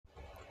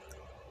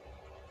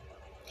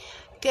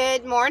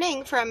Good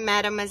morning from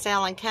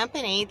Mademoiselle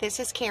Company. This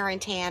is Karen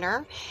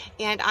Tanner,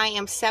 and I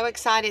am so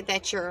excited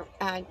that you're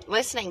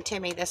listening to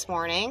me this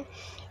morning.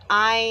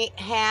 I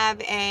have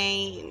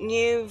a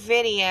new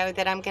video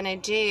that I'm going to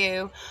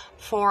do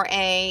for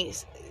a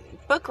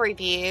book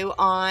review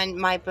on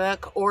my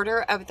book,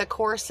 Order of the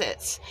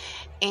Corsets.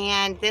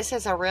 And this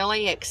is a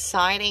really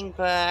exciting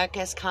book.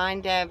 It's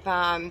kind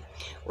of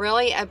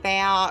really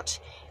about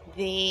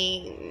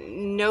the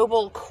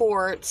noble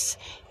courts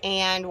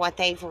and what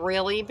they've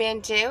really been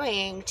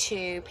doing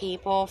to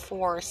people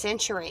for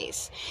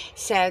centuries.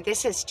 So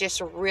this is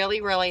just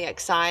really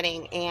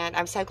exciting, and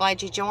I'm so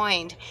glad you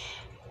joined.